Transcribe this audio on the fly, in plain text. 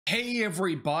Hey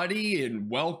everybody, and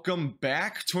welcome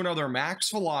back to another max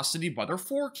velocity weather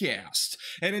forecast.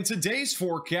 And in today's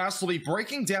forecast, we'll be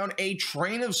breaking down a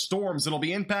train of storms that'll be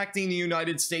impacting the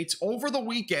United States over the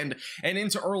weekend and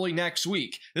into early next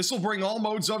week. This will bring all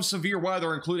modes of severe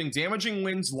weather, including damaging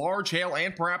winds, large hail,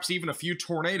 and perhaps even a few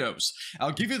tornadoes.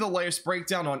 I'll give you the latest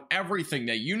breakdown on everything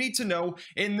that you need to know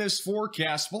in this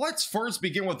forecast, but let's first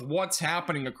begin with what's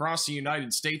happening across the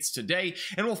United States today.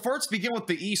 And we'll first begin with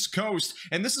the East Coast,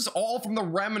 and this is all from the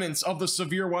remnants of the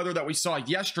severe weather that we saw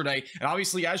yesterday. And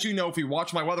obviously, as you know, if you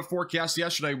watched my weather forecast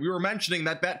yesterday, we were mentioning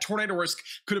that that tornado risk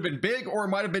could have been big or it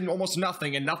might have been almost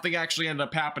nothing, and nothing actually ended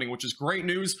up happening, which is great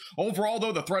news. Overall,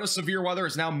 though, the threat of severe weather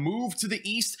has now moved to the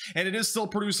east, and it is still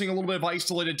producing a little bit of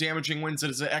isolated damaging winds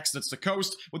as it exits the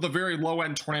coast, with a very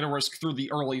low-end tornado risk through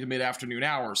the early to mid-afternoon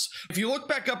hours. If you look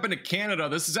back up into Canada,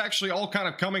 this is actually all kind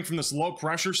of coming from this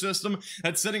low-pressure system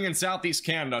that's sitting in southeast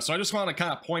Canada, so I just want to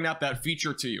kind of point out that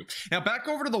feature to you. Now, back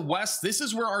over to the west, this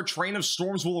is where our train of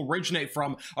storms will originate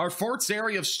from. Our first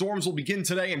area of storms will begin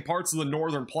today in parts of the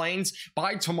northern plains.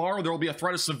 By tomorrow, there will be a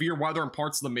threat of severe weather in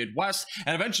parts of the Midwest,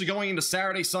 and eventually going into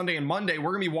Saturday, Sunday, and Monday,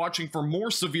 we're going to be watching for more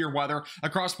severe weather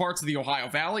across parts of the Ohio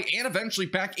Valley and eventually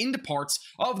back into parts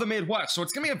of the Midwest. So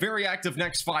it's going to be a very active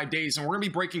next 5 days, and we're going to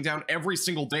be breaking down every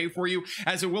single day for you,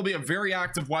 as it will be a very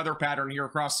active weather pattern here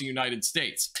across the United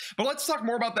States. But let's talk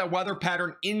more about that weather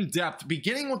pattern in depth,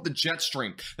 beginning with the jet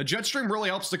stream. The jet stream really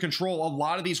helps to control a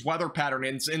lot of these weather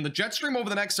patterns, and the jet stream over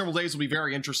the next several days will be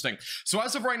very interesting. So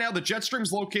as of right now, the jet stream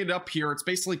is located up here. It's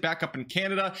basically back up in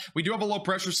Canada. We do have a low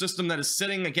pressure system that is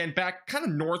sitting again back kind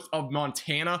of north of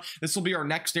Montana. This will be our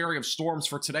next area of storms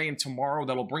for today and tomorrow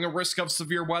that'll bring a risk of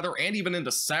severe weather, and even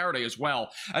into Saturday as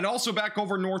well. And also back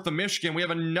over north of Michigan, we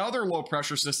have another low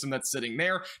pressure system that's sitting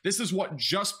there. This is what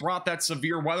just brought that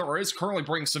severe weather, or is currently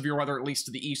bringing severe weather at least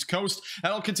to the east coast.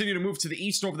 That'll continue to move to the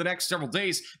east over the next several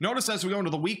days. Notice as we go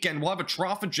into the weekend, we'll have a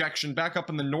trough ejection back up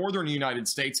in the northern United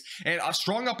States, and a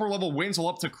strong upper level winds will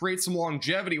help to create some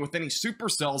longevity with any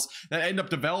supercells that end up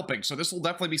developing. So this will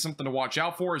definitely be something to watch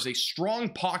out for, is a strong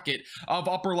pocket of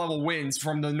upper level winds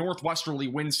from the northwesterly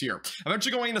winds here.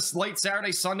 Eventually going into late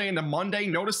Saturday, Sunday, into Monday,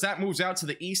 notice that moves out to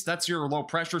the east. That's your low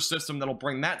pressure system that'll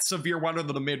bring that severe weather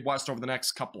to the Midwest over the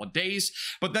next couple of days.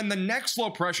 But then the next low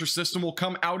pressure system will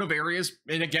come out of areas,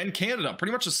 and again, Canada,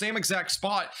 pretty much the same exact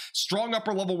spot. Strong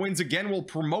upper level winds again will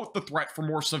promote the threat for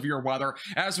more severe weather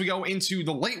as we go into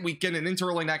the late weekend and into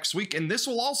early next week, and this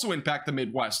will also impact the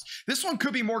Midwest. This one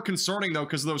could be more concerning though,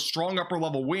 because of those strong upper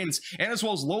level winds, and as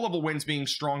well as low level winds being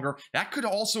stronger. That could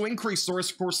also increase the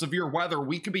risk for severe weather.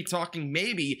 We could be talking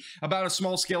maybe about a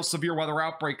small scale severe weather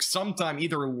outbreak sometime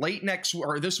either late next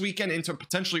or this weekend into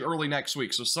potentially early next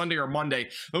week. So Sunday or Monday,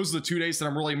 those are the 2 days that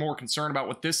I'm really more concerned about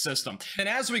with this system. And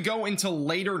as we go into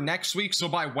later next week, so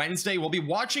by Wednesday, we'll be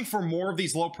watching for more of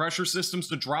these low pressure systems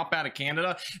to drop out of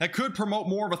Canada. That could promote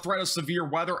more of a threat of severe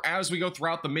weather as we go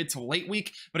throughout the mid to late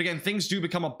week. But again, things do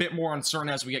become a bit more uncertain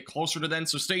as we get closer to then,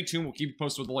 so stay tuned. We'll keep you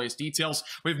posted with the latest details.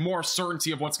 We have more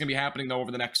certainty of what's going to be happening though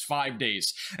over the next 5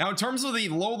 days. Now, in terms of the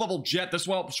low level jet, this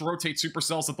will help to rotate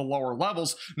supercells at the lower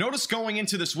levels. Notice going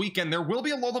into this weekend, there will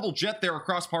be a low level jet there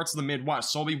across parts of the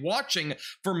Midwest. So I'll be watching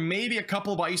for maybe a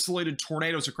couple of isolated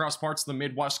tornadoes across parts of the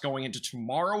Midwest going into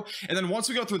tomorrow. And then once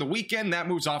we go through the weekend, that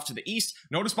moves off to the east.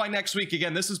 Notice by next week,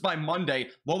 again, this is by Monday,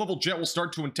 low level jet will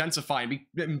start to intensify.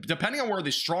 And depending on where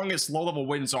the strongest low level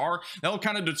winds are, that'll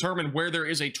kind of determine where there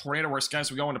is a tornado risk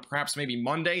as we go into perhaps maybe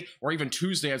Monday or even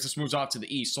Tuesday as this moves off to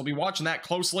the east. So I'll be watching that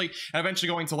closely, and eventually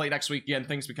going to late next week, again,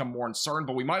 things become more uncertain,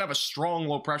 but we might have a strong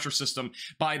low pressure system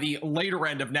by the later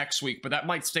end of next week, but that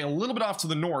might stay a little bit off to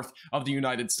the north of the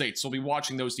United States. So we'll be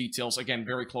watching those details again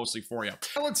very closely for you.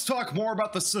 Now let's talk more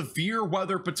about the severe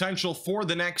weather potential for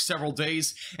the next several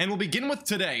days, and we'll begin with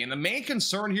today. And the main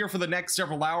concern here for the next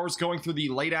several hours going through the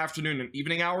late afternoon and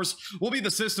evening hours will be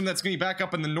the system that's going to be back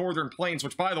up in the northern plains,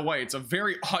 which, by the way, it's a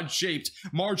very odd-shaped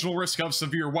marginal risk of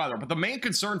severe weather. But the main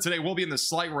concern today will be in the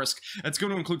slight risk. It's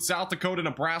going to include South Dakota,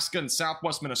 Nebraska, and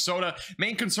southwest Minnesota.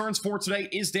 Main concerns for today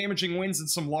is damaging winds and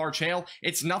some large hail.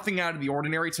 It's nothing out of the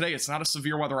ordinary today. It's not a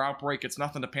severe weather outbreak. It's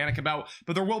nothing to panic about,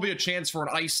 but there will be a chance for an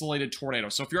isolated tornado.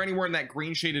 So if you're anywhere in that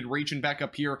green shaded region back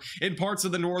up here in parts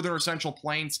of the northern or central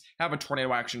plains, have a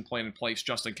tornado action plan in place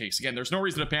just in case. Again, there's no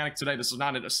reason to panic today. This is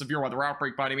not a severe weather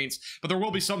outbreak by any means, but there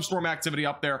will be some storm activity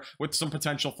up there with some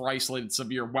potential for isolated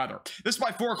severe weather. This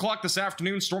by 4 o'clock this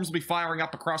afternoon, storms will be firing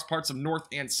up across parts of North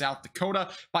and South Dakota.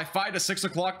 By 5 to 6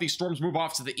 o'clock, these storms move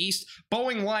off to the east.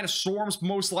 Boeing line of storms,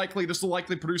 most likely. This will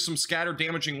likely produce some scattered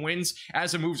damaging winds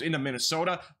as it moves into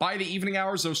Minnesota. By the evening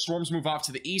hours, those storms move off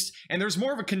to the east, and there's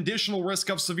more of a conditional risk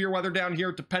of severe weather down here.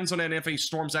 It depends on if any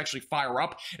storms actually fire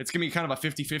up. It's going to be kind of a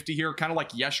 50-50 50-50 here, kind of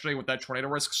like yesterday with that tornado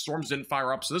risk. Storms didn't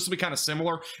fire up, so this will be kind of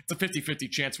similar. It's a 50-50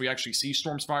 chance we actually see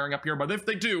storms firing up here, but if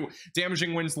they do,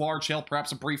 damaging winds, large hail,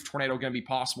 perhaps a brief tornado going to be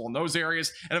possible in those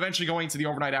areas, and eventually going into the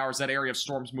overnight hours, that area of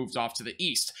storms moves off to the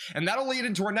east. And that'll lead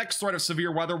into our next threat of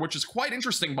severe weather, which is quite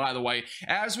interesting, by the way,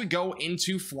 as we go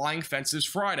into Flying Fences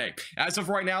Friday. As of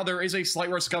right now, there is a slight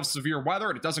risk of severe weather,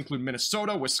 and it does include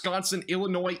Minnesota, Wisconsin,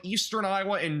 Illinois, eastern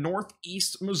Iowa, and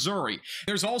northeast Missouri.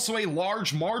 There's also a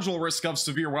large marginal risk of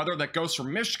severe weather that goes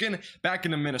from Michigan back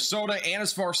into Minnesota and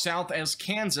as far south as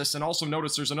Kansas. And also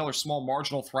notice there's another small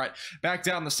marginal threat back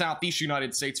down the southeast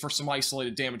United States for some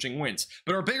isolated damaging winds.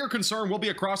 But our bigger concern will be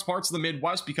across parts of the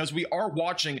Midwest, because we are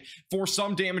watching for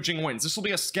some damaging winds. This will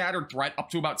be a scattered threat up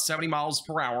to about 70 miles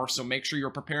per hour, so make sure you're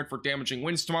prepared for damaging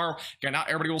winds tomorrow. Again, not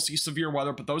everybody will see severe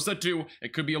weather, but those that do,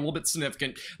 it could be a little bit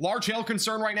significant. Large hail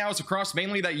concern right now is across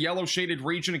mainly that yellow shaded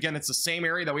region. Again, it's the same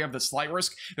area that we have the slight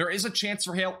risk. There is a chance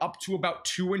for hail up to about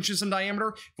 2 inches in diameter.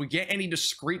 If we get any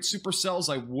discrete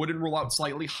supercells, I wouldn't rule out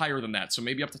slightly higher than that, so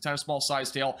maybe up to 10 small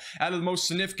sized hail out of the most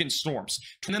significant storms.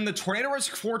 And then the tornado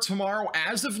risk for tomorrow,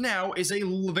 as of now, is a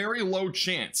very low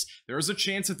chance. There is a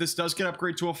chance that this does get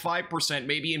upgraded to a 5%,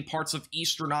 maybe in parts of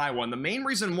eastern Iowa. And the main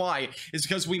reason why is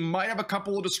because we might have a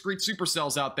couple of discrete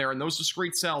supercells out there, and those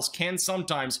discrete cells can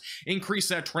sometimes increase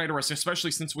that tornado risk,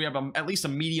 especially since we have at least a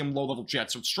medium low-level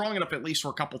jet, so it's strong enough at least for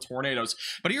a couple tornadoes.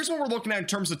 But here's what we're looking at in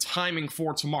terms of timing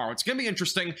for tomorrow. It's going to be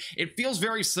interesting. It feels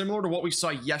very similar to what we saw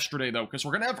yesterday, though, because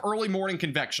we're going to have early morning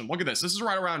convection. Look at this. This is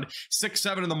right around 6,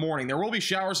 7 in the morning. There will be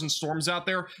showers and storms out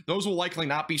there. Those will likely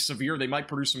not be severe. They might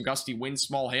produce some gusty winds,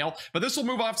 small hail, but this will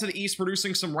move off to the east,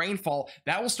 producing some rainfall.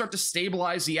 That will start to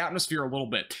stabilize the atmosphere a little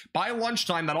bit. By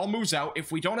lunchtime, that all moves out.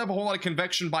 If we don't have a whole lot of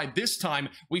convection by this time,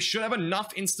 we should have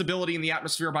enough instability in the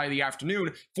atmosphere by the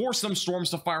afternoon for some storms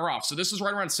to fire off. So this is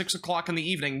right around 6 o'clock in the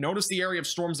evening. Notice the area of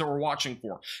storms that we're watching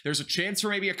for. There's a chance for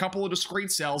maybe a couple of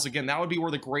discrete cells. Again, that would be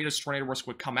where the greatest tornado risk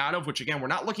would come out of, which again, we're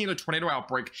not looking at a tornado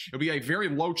outbreak. It would be a very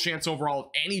low chance overall of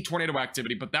any tornado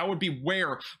activity, but that would be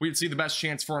where we'd see the best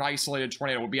chance for an isolated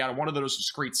tornado, would be out of one of those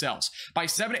discrete cells. By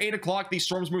 7 to 8 o'clock, these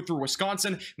storms move through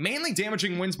Wisconsin, mainly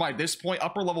damaging winds by this point.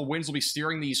 Upper level winds will be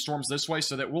steering these storms this way,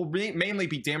 so that will mainly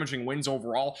be damaging winds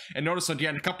overall. And notice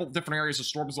again, a couple different areas of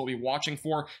storms we'll be watching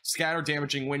for: scattered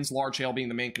damaging winds, large hail being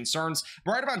the main concerns.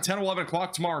 But right about 10, 11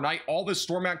 o'clock tomorrow night, all this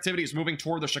storm activity is moving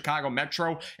toward the Chicago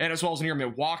metro, and as well as near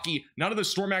Milwaukee. None of the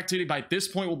storm activity by this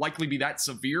point will likely be that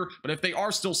severe, but if they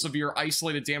are still severe,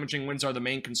 isolated damaging winds are the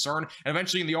main concern. And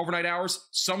eventually in the overnight hours,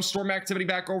 some storm activity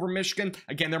back over Michigan.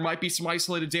 Again, there might be some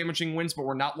isolated damaging winds, but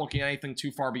we're not looking at anything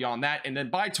too far beyond that. And then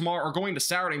by tomorrow, or going to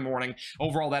Saturday morning,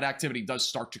 overall that activity does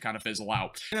start to kind of fizzle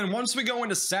out. And then once we go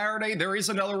into Saturday, there is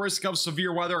another risk of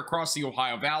severe weather across the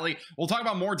Ohio Valley. We'll talk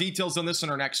about more details on this in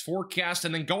our next forecast.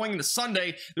 And then going into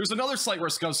Sunday, there's another slight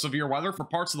risk of severe weather for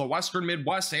parts of the western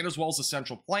Midwest and as well as the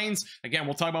Central Plains. Again,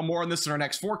 we'll talk about more on this in our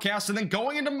next forecast. And then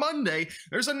going into Monday,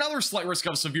 there's another slight risk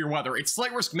of severe weather. It's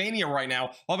slight risk mania right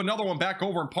now. We'll have another one back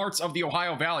over in parts of the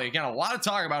Ohio Valley. Again, a lot to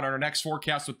talk about in our next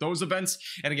forecast with those events.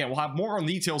 And again, we'll have more on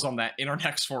details on that in our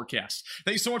next forecast.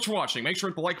 Thanks so much for watching. Make sure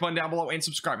to hit the like button down below and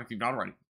subscribe if you've not already.